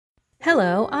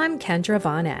Hello, I'm Kendra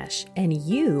Von Esch, and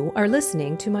you are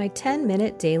listening to my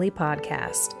 10-minute daily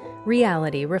podcast,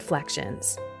 Reality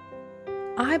Reflections.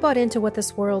 I bought into what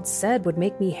this world said would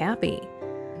make me happy.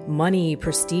 Money,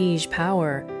 prestige,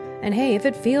 power. And hey, if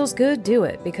it feels good, do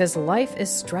it, because life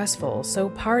is stressful, so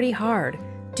party hard.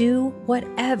 Do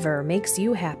whatever makes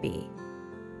you happy.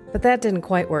 But that didn't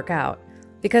quite work out,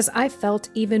 because I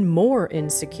felt even more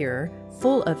insecure,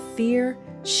 full of fear,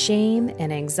 shame,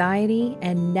 and anxiety,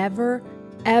 and never,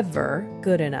 ever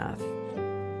good enough.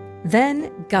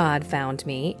 Then God found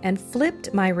me and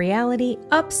flipped my reality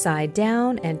upside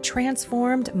down and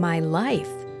transformed my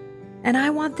life. And I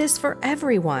want this for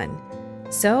everyone.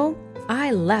 So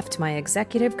I left my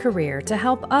executive career to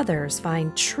help others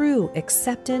find true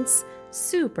acceptance,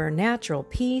 supernatural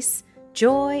peace,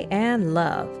 joy, and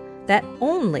love that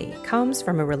only comes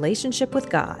from a relationship with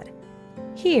God.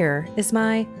 Here is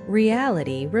my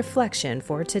reality reflection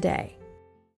for today.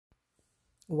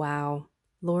 Wow,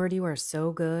 Lord, you are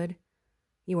so good.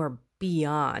 You are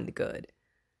beyond good.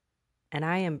 And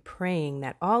I am praying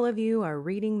that all of you are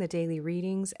reading the daily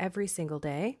readings every single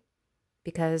day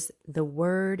because the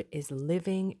word is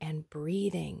living and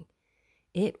breathing.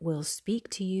 It will speak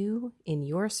to you in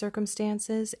your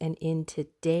circumstances and in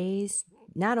today's,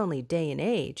 not only day and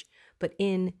age, but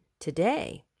in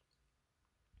today.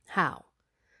 How?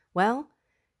 Well,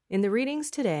 in the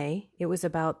readings today, it was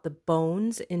about the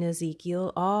bones in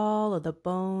Ezekiel, all of the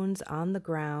bones on the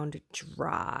ground,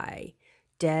 dry,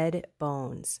 dead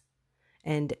bones.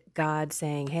 And God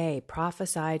saying, hey,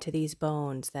 prophesy to these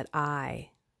bones that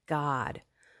I, God,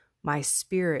 my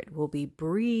spirit will be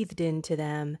breathed into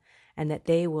them and that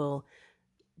they will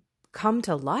come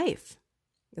to life,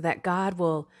 that God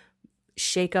will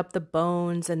shake up the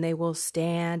bones and they will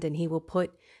stand, and he will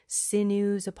put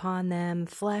sinews upon them,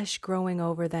 flesh growing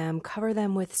over them, cover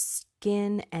them with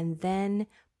skin, and then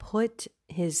put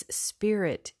his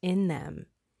spirit in them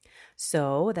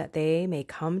so that they may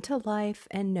come to life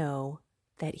and know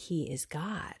that he is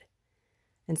God.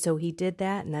 And so he did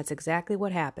that, and that's exactly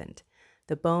what happened.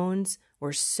 The bones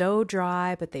were so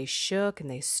dry, but they shook and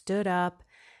they stood up,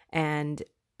 and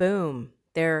boom,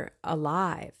 they're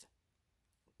alive.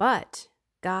 But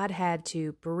God had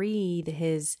to breathe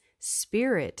his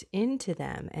spirit into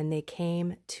them, and they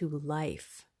came to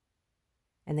life.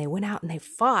 And they went out and they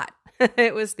fought.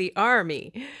 It was the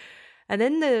army. And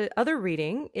then the other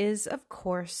reading is, of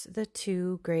course, the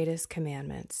two greatest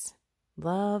commandments.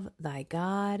 Love thy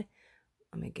God.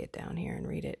 Let me get down here and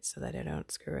read it so that I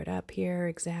don't screw it up here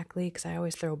exactly, because I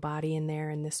always throw body in there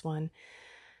in this one.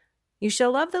 You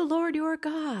shall love the Lord your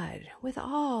God with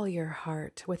all your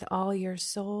heart, with all your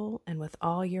soul, and with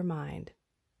all your mind.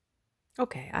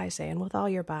 Okay, I say, and with all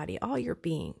your body, all your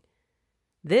being.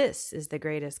 This is the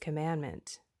greatest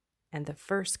commandment and the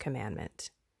first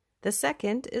commandment. The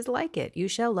second is like it. You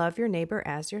shall love your neighbor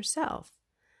as yourself.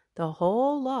 The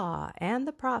whole law and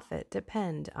the prophet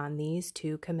depend on these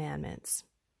two commandments.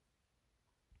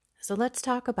 So let's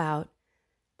talk about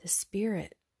the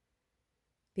Spirit,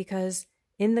 because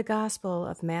in the Gospel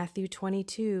of Matthew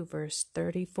 22, verse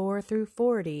 34 through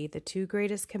 40, the two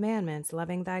greatest commandments,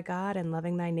 loving thy God and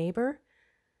loving thy neighbor,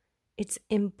 it's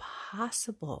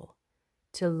impossible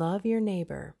to love your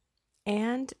neighbor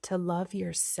and to love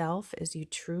yourself as you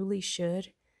truly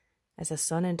should as a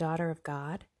son and daughter of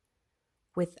God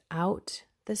without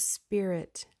the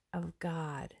Spirit of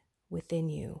God within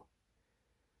you.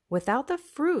 Without the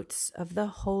fruits of the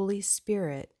Holy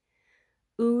Spirit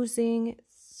oozing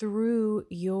through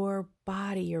your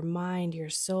body, your mind, your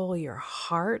soul, your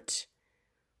heart,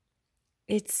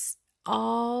 it's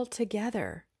all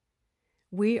together.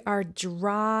 We are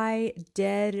dry,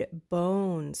 dead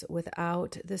bones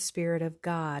without the Spirit of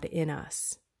God in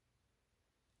us.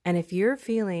 And if you're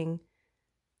feeling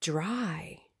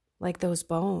dry like those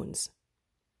bones,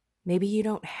 maybe you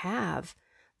don't have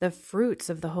the fruits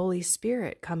of the Holy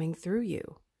Spirit coming through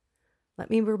you.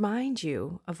 Let me remind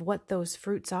you of what those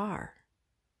fruits are.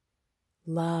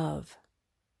 Love,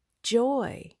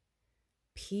 joy,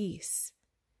 peace,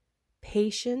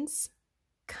 patience,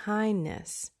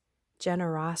 kindness,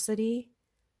 generosity,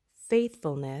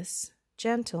 faithfulness,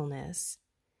 gentleness,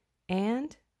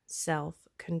 and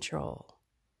self-control.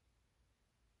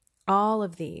 All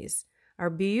of these are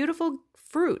beautiful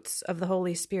fruits of the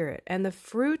Holy Spirit, and the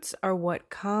fruits are what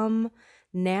come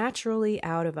naturally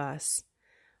out of us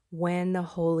when the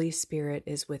Holy Spirit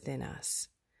is within us.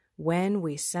 When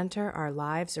we center our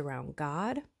lives around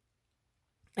God,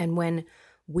 and when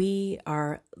we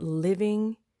are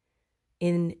living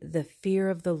in the fear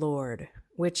of the Lord,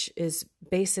 which is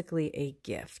basically a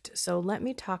gift. So let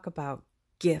me talk about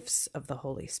gifts of the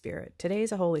Holy Spirit.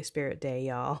 Today's a Holy Spirit day,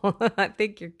 y'all. I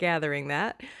think you're gathering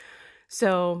that.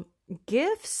 So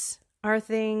gifts are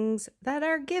things that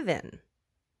are given.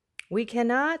 We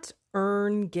cannot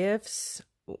earn gifts.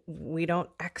 We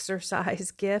don't exercise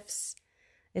gifts.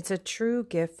 It's a true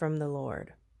gift from the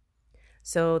Lord.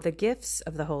 So the gifts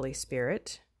of the Holy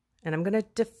Spirit, and I'm going to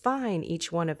define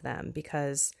each one of them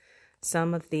because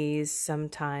some of these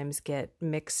sometimes get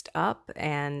mixed up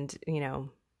and,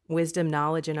 wisdom,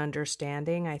 knowledge, and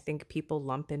understanding, I think people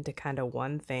lump into kind of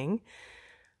one thing.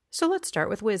 So let's start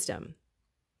with wisdom.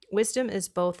 Wisdom is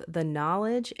both the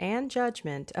knowledge and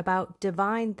judgment about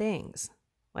divine things.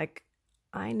 Like,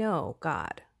 I know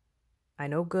God. I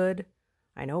know good.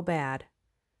 I know bad.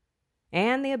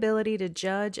 And the ability to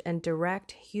judge and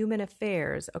direct human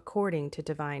affairs according to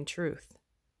divine truth.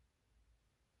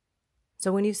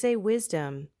 So when you say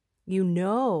wisdom, you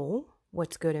know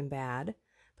what's good and bad,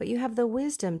 but you have the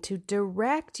wisdom to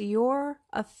direct your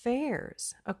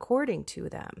affairs according to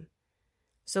them.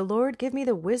 So Lord, give me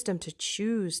the wisdom to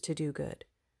choose to do good,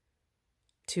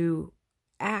 to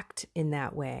act in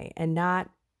that way, and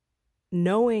not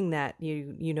knowing that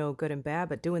you know good and bad,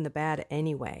 but doing the bad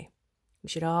anyway. We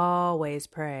should always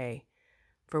pray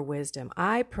for wisdom.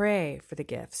 I pray for the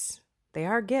gifts. They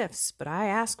are gifts, but I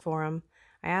ask for them.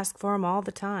 I ask for them all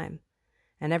the time.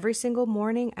 And every single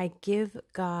morning, I give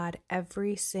God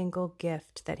every single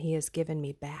gift that He has given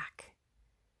me back.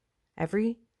 I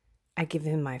give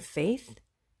Him my faith,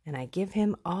 and I give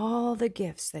Him all the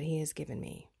gifts that He has given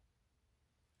me.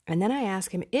 And then I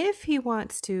ask Him if He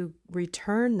wants to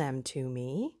return them to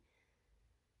me,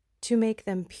 to make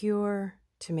them pure,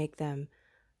 to make them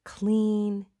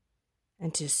clean,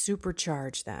 and to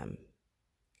supercharge them.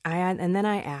 And then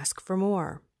I ask for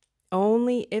more.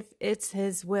 Only if it's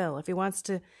His will. If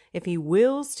He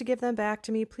wills to give them back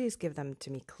to me, please give them to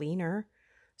me cleaner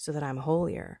so that I'm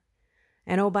holier.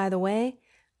 And oh, by the way,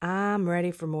 I'm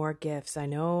ready for more gifts. I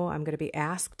know I'm going to be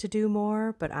asked to do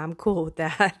more, but I'm cool with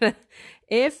that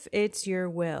if it's your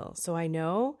will. So I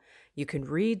know you can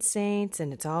read Saints,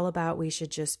 and it's all about we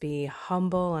should just be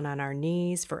humble and on our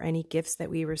knees for any gifts that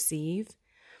we receive.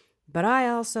 But I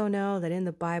also know that in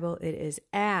the Bible it is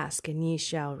ask and ye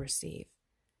shall receive.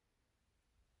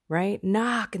 Right?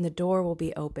 Knock and the door will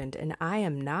be opened, and I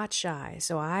am not shy.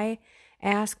 So I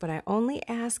ask, but I only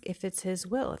ask if it's His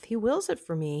will. If He wills it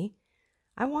for me,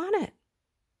 I want it.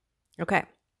 Okay.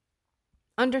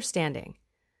 Understanding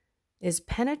is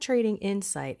penetrating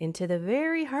insight into the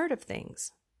very heart of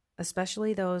things,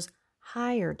 especially those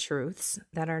higher truths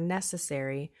that are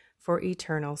necessary for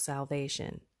eternal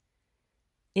salvation.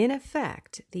 In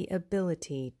effect, the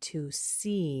ability to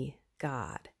see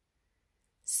God.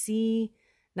 See,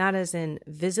 not as in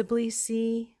visibly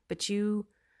see, but you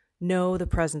know the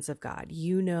presence of God.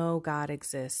 You know God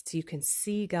exists. You can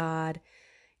see God.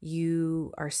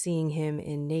 You are seeing Him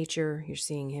in nature. You're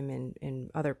seeing Him in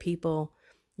other people.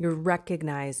 You're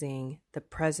recognizing the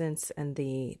presence and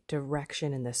the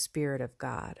direction and the Spirit of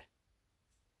God.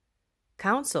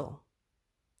 Counsel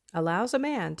allows a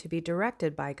man to be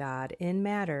directed by God in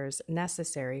matters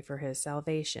necessary for his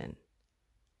salvation.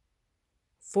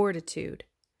 Fortitude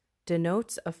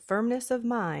denotes a firmness of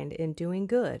mind in doing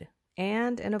good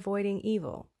and in avoiding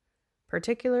evil,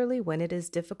 particularly when it is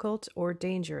difficult or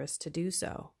dangerous to do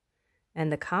so,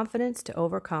 and the confidence to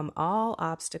overcome all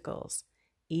obstacles,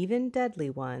 even deadly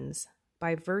ones,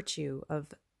 by virtue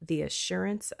of the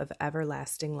assurance of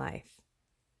everlasting life.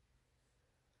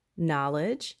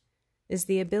 Knowledge is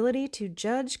the ability to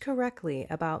judge correctly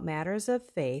about matters of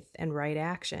faith and right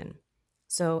action,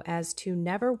 so as to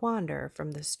never wander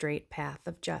from the straight path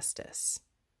of justice.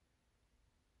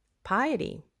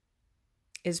 Piety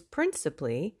is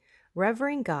principally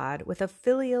revering God with a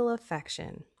filial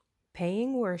affection,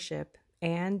 paying worship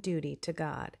and duty to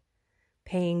God,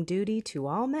 paying duty to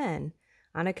all men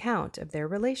on account of their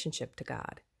relationship to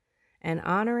God, and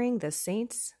honoring the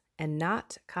saints and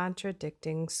not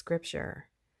contradicting Scripture.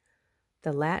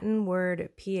 The Latin word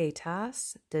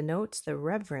pietas denotes the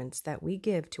reverence that we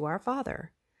give to our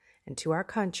Father and to our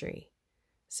country.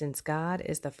 Since God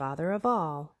is the Father of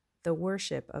all, the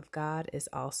worship of God is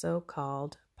also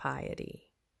called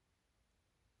piety.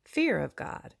 Fear of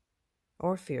God,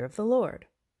 or fear of the Lord,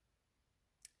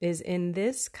 is in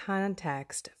this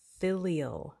context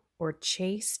filial or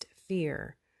chaste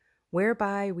fear,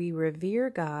 whereby we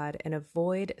revere God and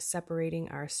avoid separating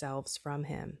ourselves from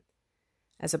Him,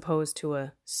 as opposed to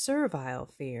a servile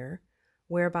fear,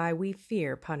 whereby we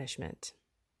fear punishment.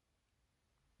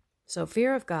 So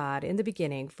fear of God in the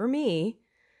beginning, for me,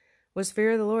 was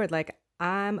fear of the Lord. Like,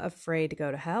 I'm afraid to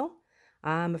go to hell.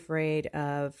 I'm afraid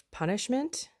of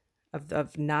punishment.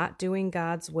 of not doing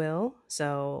God's will.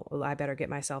 So I better get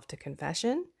myself to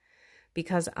confession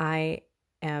because I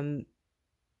am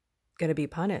going to be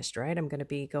punished, right? I'm going to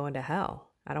be going to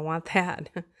hell. I don't want that.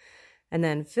 And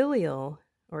then filial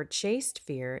or chaste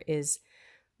fear is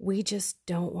we just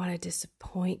don't want to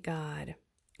disappoint God.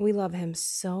 We love him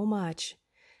so much,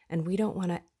 and we don't want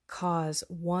to cause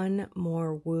one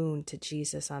more wound to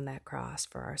Jesus on that cross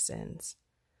for our sins.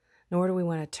 Nor do we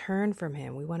want to turn from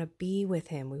him. We want to be with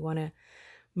him. We want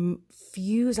to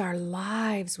fuse our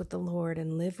lives with the Lord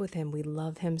and live with him. We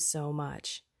love him so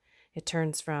much. It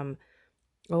turns from,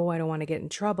 oh, I don't want to get in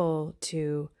trouble,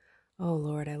 to, oh,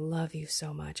 Lord, I love you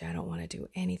so much. I don't want to do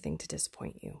anything to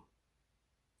disappoint you.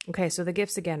 Okay, so the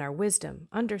gifts again are wisdom,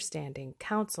 understanding,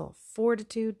 counsel,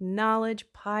 fortitude, knowledge,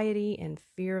 piety, and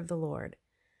fear of the Lord.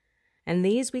 And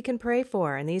these we can pray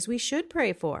for, and these we should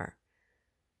pray for.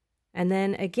 And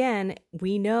then again,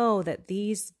 we know that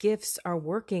these gifts are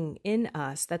working in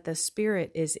us, that the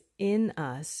Spirit is in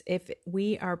us if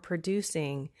we are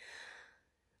producing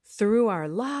through our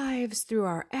lives, through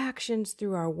our actions,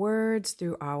 through our words,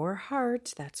 through our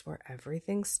heart. That's where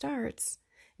everything starts.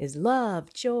 Is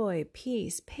love, joy,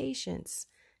 peace, patience,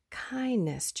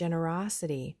 kindness,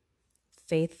 generosity,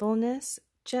 faithfulness,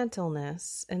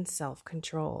 gentleness, and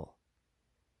self-control.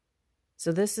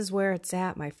 So this is where it's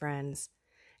at, my friends.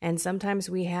 And sometimes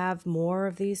we have more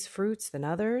of these fruits than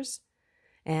others.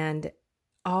 And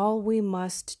all we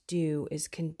must do is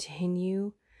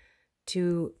continue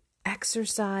to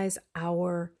exercise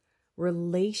our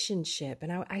relationship.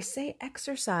 And I say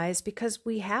exercise because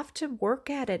we have to work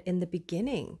at it in the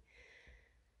beginning.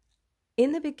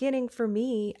 In the beginning, for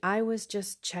me, I was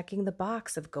just checking the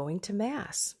box of going to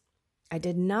Mass. I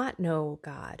did not know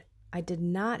God. I did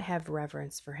not have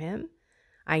reverence for him.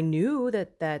 I knew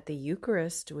that the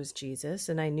Eucharist was Jesus,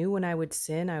 and I knew when I would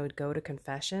sin, I would go to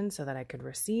confession so that I could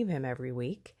receive him every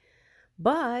week.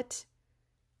 But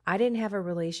I didn't have a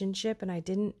relationship, and I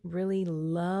didn't really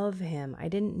love him. I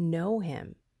didn't know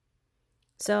him.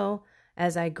 So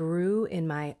as I grew in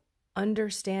my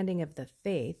understanding of the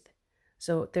faith,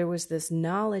 so there was this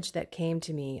knowledge that came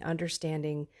to me,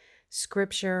 understanding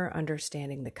Scripture,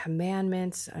 understanding the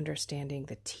commandments, understanding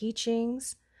the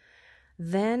teachings.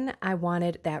 Then I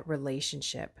wanted that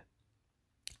relationship.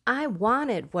 I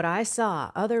wanted what I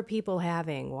saw other people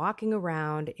having, walking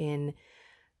around in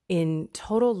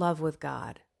total love with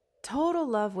God, total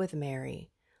love with Mary,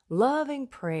 loving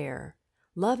prayer,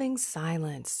 loving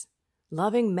silence,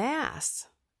 loving Mass,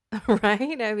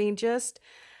 right? I mean,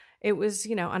 it was,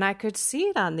 and I could see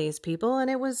it on these people, and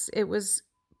it was,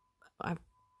 I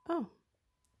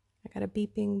got a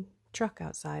beeping truck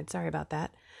outside. Sorry about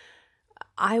that.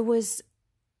 I was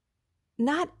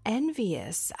not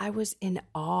envious. I was in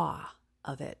awe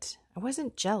of it. I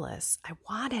wasn't jealous. I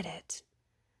wanted it.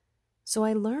 So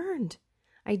I learned.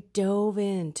 I dove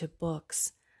into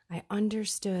books. I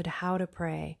understood how to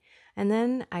pray. And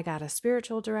then I got a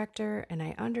spiritual director, and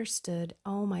I understood,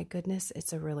 oh my goodness,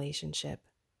 it's a relationship.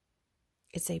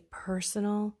 It's a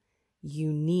personal,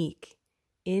 unique,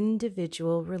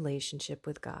 individual relationship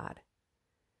with God.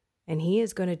 And he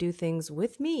is going to do things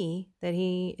with me that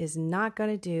he is not going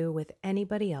to do with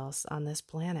anybody else on this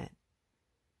planet.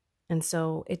 And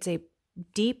so it's a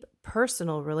deep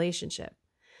personal relationship.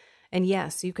 And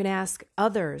yes, you can ask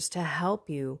others to help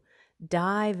you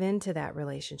dive into that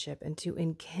relationship and to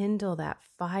enkindle that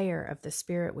fire of the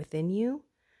Spirit within you,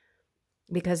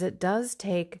 because it does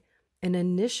take an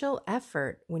initial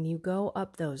effort when you go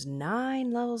up those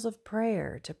 9 levels of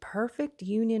prayer to perfect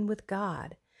union with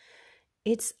God.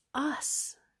 It's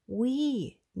us.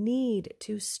 We need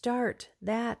to start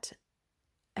that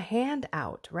hand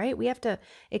out, right? We have to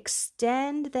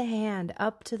extend the hand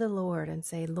up to the Lord and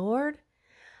say, Lord,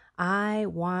 I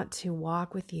want to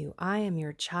walk with you. I am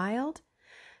your child.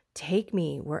 Take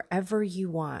me wherever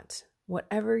you want.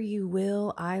 Whatever you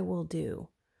will, I will do.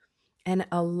 And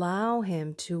allow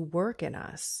him to work in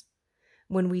us.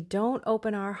 When we don't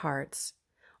open our hearts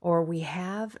or we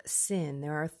have sin,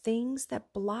 there are things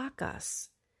that block us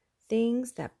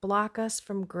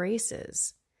from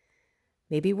graces.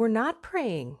 Maybe we're not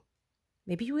praying.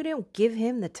 Maybe we don't give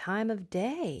him the time of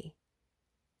day.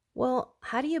 Well,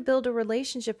 how do you build a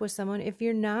relationship with someone if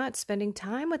you're not spending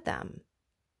time with them?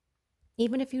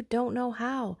 Even if you don't know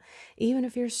how, even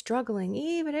if you're struggling,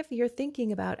 even if you're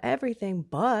thinking about everything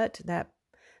but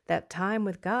that time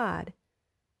with God,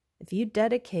 if you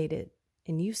dedicate it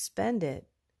and you spend it,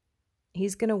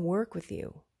 he's going to work with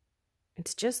you.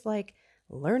 It's just like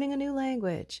learning a new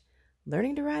language,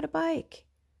 learning to ride a bike,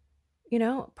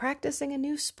 practicing a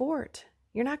new sport.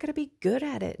 You're not going to be good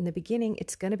at it in the beginning.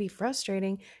 It's going to be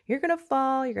frustrating. You're going to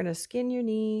fall, you're going to skin your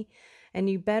knee, and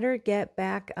you better get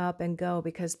back up and go,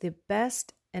 because the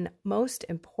best and most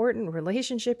important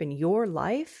relationship in your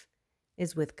life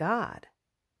is with God.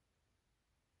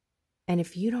 And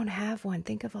if you don't have one,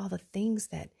 think of all the things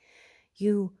that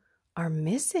you are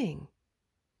missing.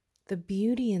 The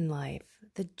beauty in life,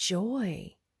 the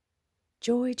joy.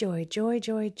 Joy, joy, joy,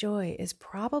 joy, joy is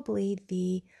probably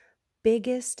the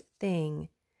biggest thing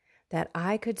that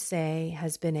I could say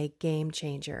has been a game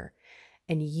changer.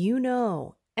 And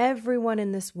everyone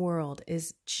in this world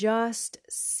is just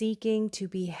seeking to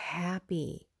be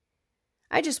happy.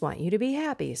 I just want you to be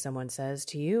happy, someone says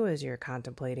to you as you're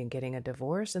contemplating getting a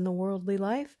divorce in the worldly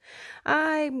life.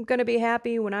 I'm going to be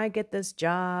happy when I get this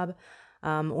job,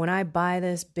 when I buy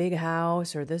this big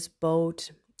house or this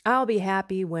boat. I'll be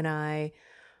happy when I,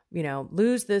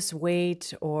 lose this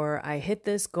weight, or I hit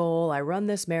this goal, I run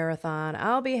this marathon.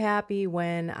 I'll be happy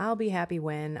when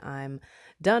I'm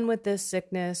done with this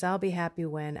sickness. I'll be happy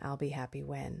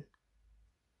when.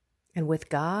 And with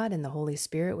God and the Holy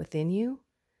Spirit within you,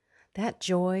 that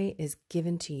joy is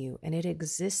given to you, and it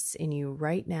exists in you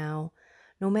right now,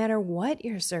 no matter what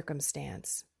your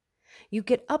circumstance. You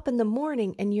get up in the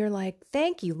morning and you're like,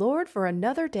 thank you, Lord, for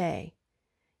another day.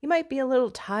 You might be a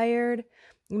little tired.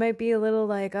 You might be a little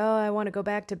like, oh, I want to go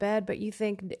back to bed. But you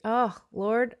think, oh,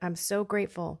 Lord, I'm so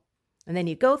grateful. And then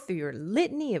you go through your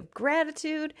litany of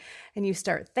gratitude and you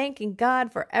start thanking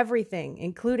God for everything,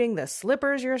 including the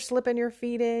slippers you're slipping your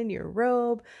feet in, your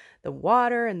robe, the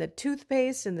water and the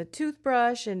toothpaste and the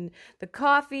toothbrush and the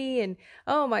coffee. And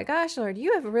oh my gosh, Lord,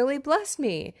 you have really blessed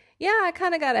me. Yeah, I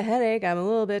kind of got a headache. I'm a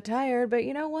little bit tired, but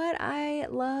you know what? I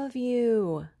love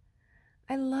you.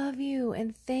 I love you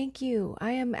and thank you.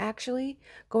 I am actually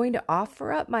going to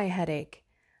offer up my headache.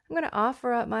 I'm going to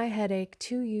offer up my headache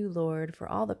to you, Lord, for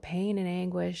all the pain and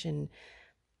anguish and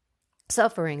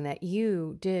suffering that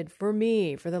you did for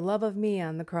me, for the love of me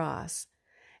on the cross.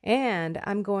 And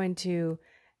I'm going to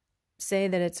say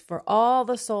that it's for all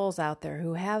the souls out there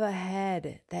who have a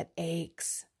head that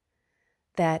aches,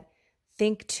 that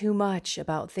think too much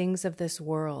about things of this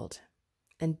world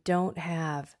and don't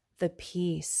have the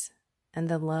peace and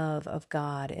the love of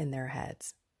God in their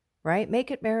heads, right?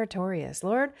 Make it meritorious.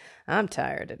 Lord, I'm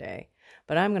tired today,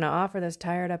 but I'm going to offer this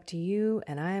tired up to you,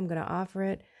 and I am going to offer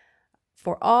it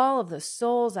for all of the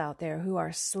souls out there who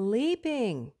are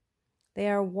sleeping. They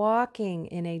are walking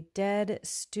in a dead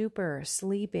stupor,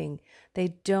 sleeping.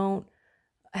 They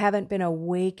haven't been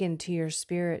awakened to your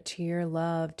spirit, to your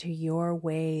love, to your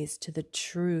ways, to the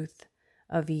truth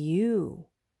of you.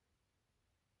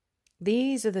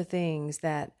 These are the things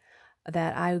that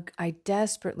I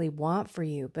desperately want for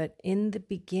you. But in the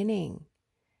beginning,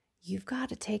 you've got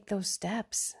to take those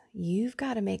steps. You've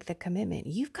got to make the commitment.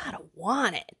 You've got to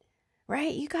want it,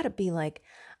 right? You got to be like,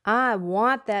 I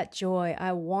want that joy.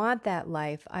 I want that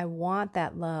life. I want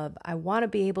that love. I want to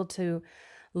be able to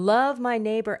love my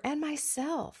neighbor and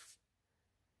myself.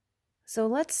 So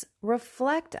let's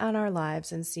reflect on our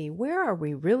lives and see, where are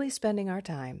we really spending our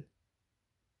time?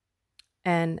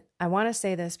 And I want to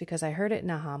say this because I heard it in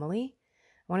a homily.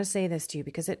 I want to say this to you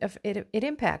because it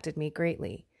impacted me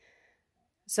greatly.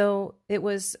 So it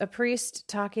was a priest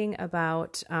talking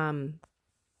about,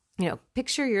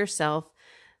 picture yourself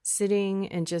sitting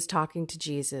and just talking to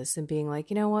Jesus and being like,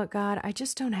 you know what, God, I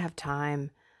just don't have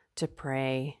time to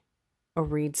pray or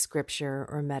read scripture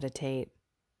or meditate.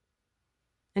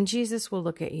 And Jesus will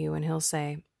look at you and he'll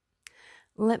say,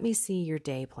 let me see your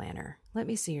day planner. Let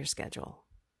me see your schedule.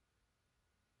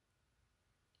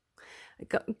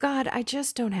 God, I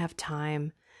just don't have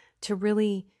time to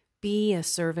really be a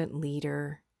servant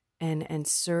leader and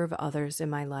serve others in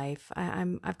my life.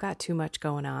 I've got too much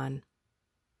going on.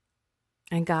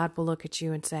 And God will look at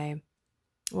you and say,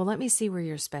 well, let me see where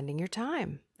you're spending your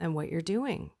time and what you're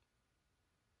doing.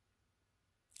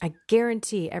 I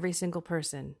guarantee every single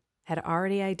person had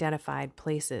already identified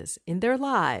places in their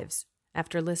lives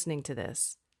after listening to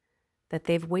this that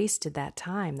they've wasted that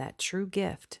time, that true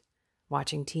gift,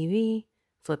 watching TV,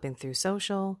 flipping through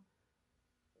social,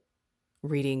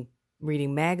 reading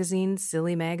magazines,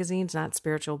 silly magazines, not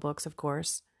spiritual books, of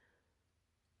course,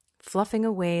 fluffing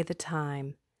away the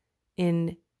time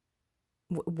in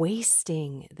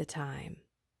wasting the time.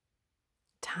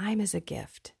 Time is a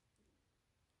gift.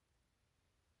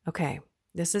 Okay,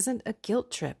 this isn't a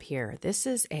guilt trip here. This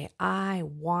is a I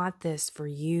want this for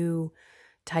you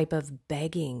type of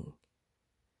begging.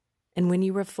 And when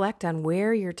you reflect on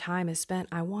where your time is spent,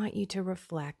 I want you to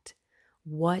reflect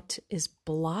what is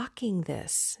blocking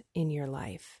this in your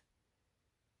life.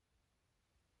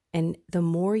 And the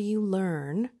more you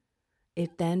learn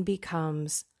it then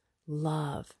becomes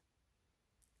love.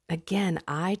 Again,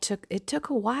 it took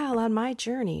a while on my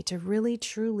journey to really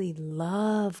truly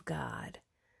love God,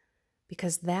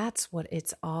 because that's what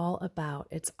it's all about.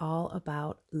 It's all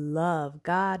about love.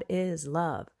 God is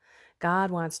love.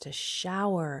 God wants to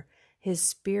shower his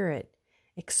spirit,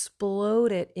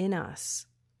 explode it in us.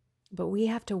 But we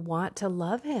have to want to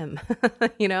love him,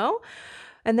 you know?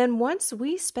 And then once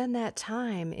we spend that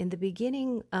time in the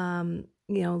beginning,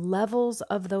 levels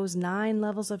of those 9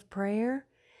 levels of prayer,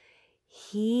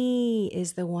 he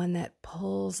is the one that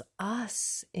pulls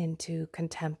us into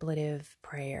contemplative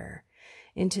prayer,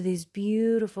 into these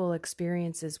beautiful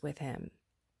experiences with him.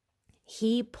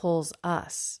 He pulls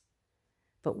us,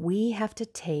 but we have to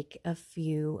take a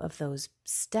few of those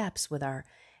steps with our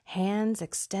hands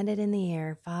extended in the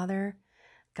air. Father,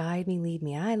 guide me, lead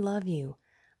me. I love you.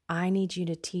 I need you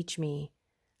to teach me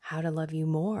how to love you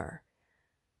more.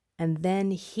 And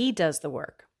then he does the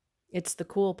work. It's the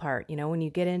cool part, when you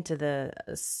get into the,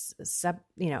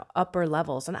 upper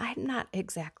levels. And I'm not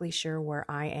exactly sure where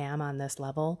I am on this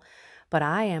level, but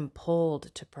I am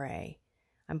pulled to pray.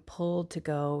 I'm pulled to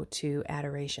go to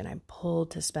adoration. I'm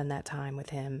pulled to spend that time with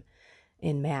him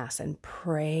in Mass and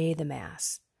pray the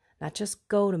Mass. Not just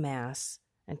go to Mass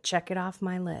and check it off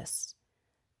my list,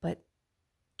 but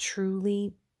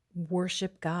truly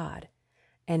worship God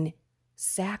and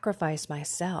sacrifice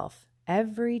myself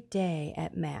every day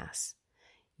at Mass.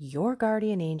 Your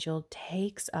guardian angel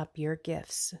takes up your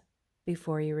gifts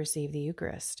before you receive the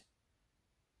Eucharist.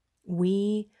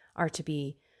 We are to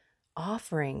be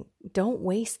offering. Don't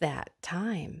waste that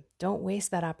time. Don't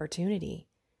waste that opportunity.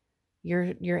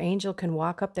 Your angel can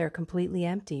walk up there completely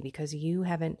empty because you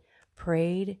haven't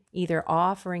prayed, either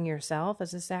offering yourself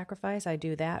as a sacrifice. I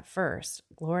do that first.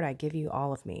 Lord, I give you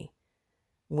all of me.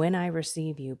 When I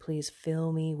receive you, please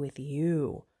fill me with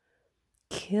you.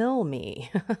 Kill me.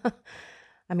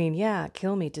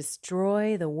 Kill me.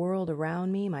 Destroy the world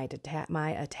around me, my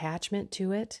attachment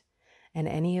to it, and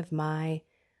any of my,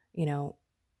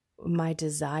 my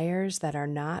desires that are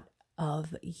not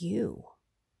of you.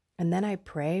 And then I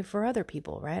pray for other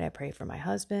people, right? I pray for my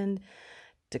husband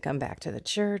to come back to the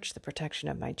church, the protection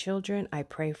of my children. I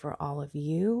pray for all of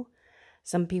you.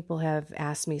 Some people have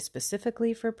asked me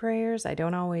specifically for prayers. I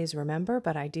don't always remember,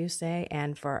 but I do say,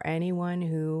 and for anyone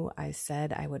who I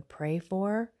said I would pray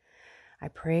for, I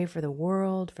pray for the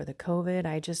world, for the COVID.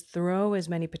 I just throw as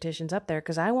many petitions up there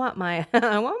because I want my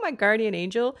guardian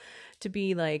angel to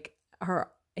be like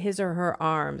his or her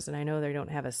arms. And I know they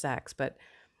don't have a sex, but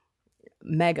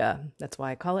Mega, that's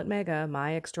why I call it Mega,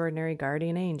 my extraordinary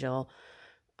guardian angel.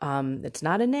 It's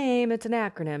not a name, it's an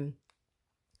acronym.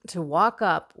 To walk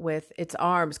up with its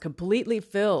arms completely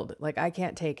filled, like I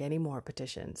can't take any more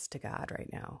petitions to God right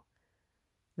now.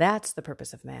 That's the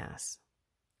purpose of Mass.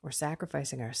 We're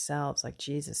sacrificing ourselves like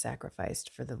Jesus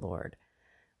sacrificed for the Lord.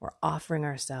 We're offering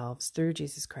ourselves through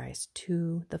Jesus Christ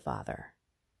to the Father.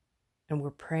 And we're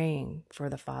praying for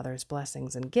the Father's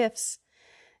blessings and gifts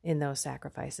in those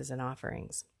sacrifices and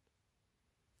offerings.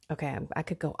 Okay, I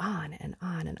could go on and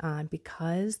on and on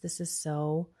because this is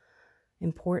so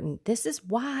important. This is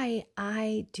why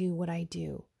I do what I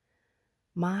do.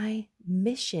 My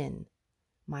mission,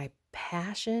 my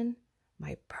passion,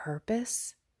 my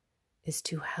purpose is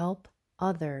to help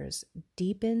others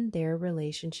deepen their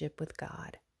relationship with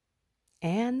God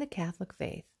and the Catholic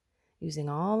faith, using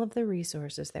all of the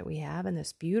resources that we have in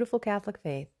this beautiful Catholic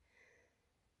faith.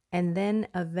 And then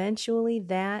eventually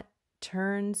that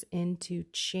turns into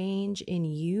change in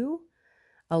you,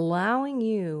 allowing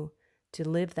you to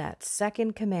live that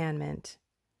second commandment,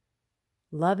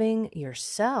 loving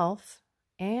yourself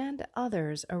and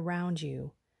others around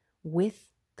you with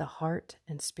the heart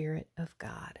and spirit of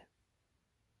God.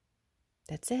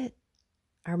 That's it.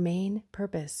 Our main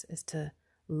purpose is to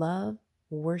love,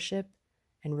 worship,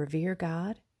 and revere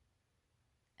God,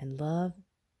 and love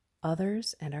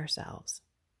others and ourselves.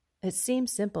 It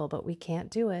seems simple, but we can't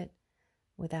do it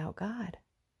without God.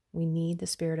 We need the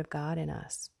Spirit of God in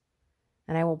us.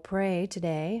 And I will pray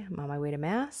today, I'm on my way to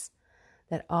Mass,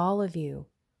 that all of you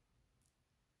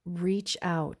reach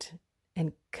out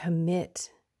and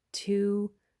commit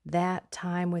to that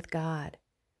time with God.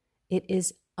 It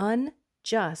is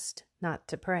unjust not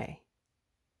to pray.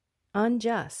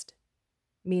 Unjust,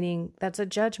 meaning that's a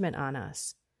judgment on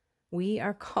us. We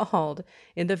are called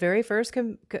in the very first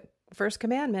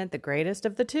commandment, the greatest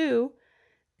of the two,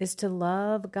 is to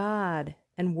love God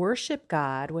and worship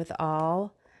God with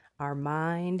all our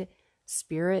mind,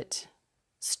 spirit,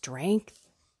 strength,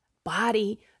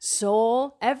 body,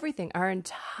 soul, everything, our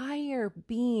entire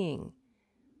being.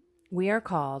 We are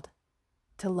called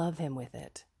to love him with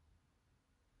it.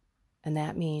 And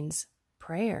that means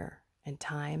prayer and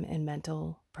time and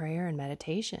mental prayer and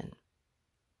meditation.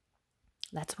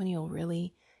 That's when you'll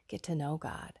really get to know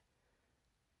God,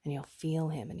 and you'll feel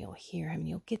him and you'll hear him and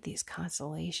you'll get these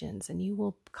consolations, and you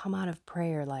will come out of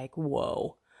prayer like,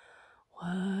 whoa,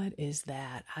 what is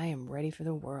that? I am ready for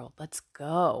the world. Let's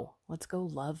go. Let's go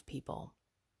love people.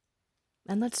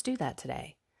 And let's do that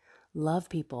today. Love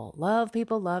people, love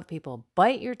people, love people.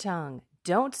 Bite your tongue.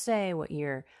 Don't say what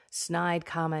your snide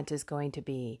comment is going to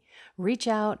be. Reach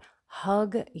out,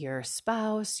 hug your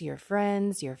spouse, your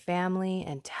friends, your family,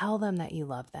 and tell them that you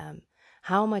love them,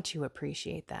 how much you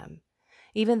appreciate them.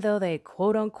 Even though they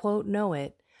quote unquote know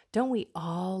it, don't we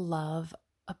all love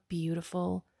a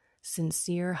beautiful,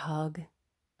 sincere hug,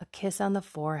 a kiss on the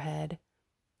forehead,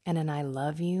 and an I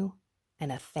love you,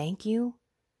 and a thank you?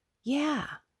 Yeah.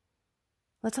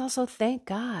 Let's also thank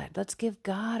God. Let's give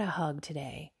God a hug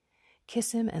today.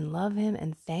 Kiss him and love him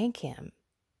and thank him,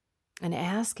 and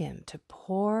ask him to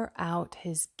pour out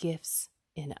his gifts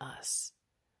in us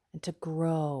and to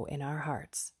grow in our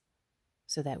hearts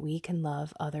so that we can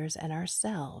love others and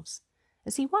ourselves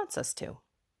as he wants us to.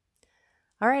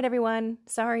 All right, everyone.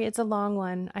 Sorry, it's a long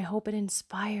one. I hope it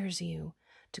inspires you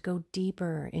to go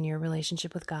deeper in your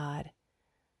relationship with God.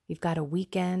 You've got a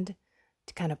weekend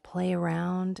to kind of play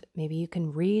around. Maybe you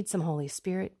can read some Holy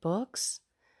Spirit books,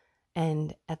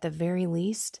 and at the very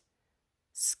least,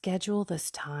 schedule this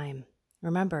time.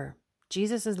 Remember,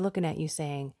 Jesus is looking at you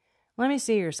saying, let me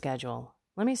see your schedule.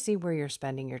 Let me see where you're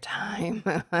spending your time.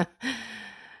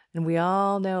 And we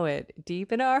all know it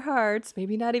deep in our hearts,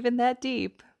 maybe not even that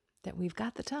deep, that we've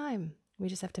got the time. We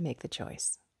just have to make the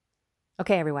choice.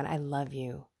 Okay, everyone, I love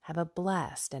you. Have a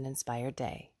blessed and inspired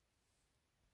day.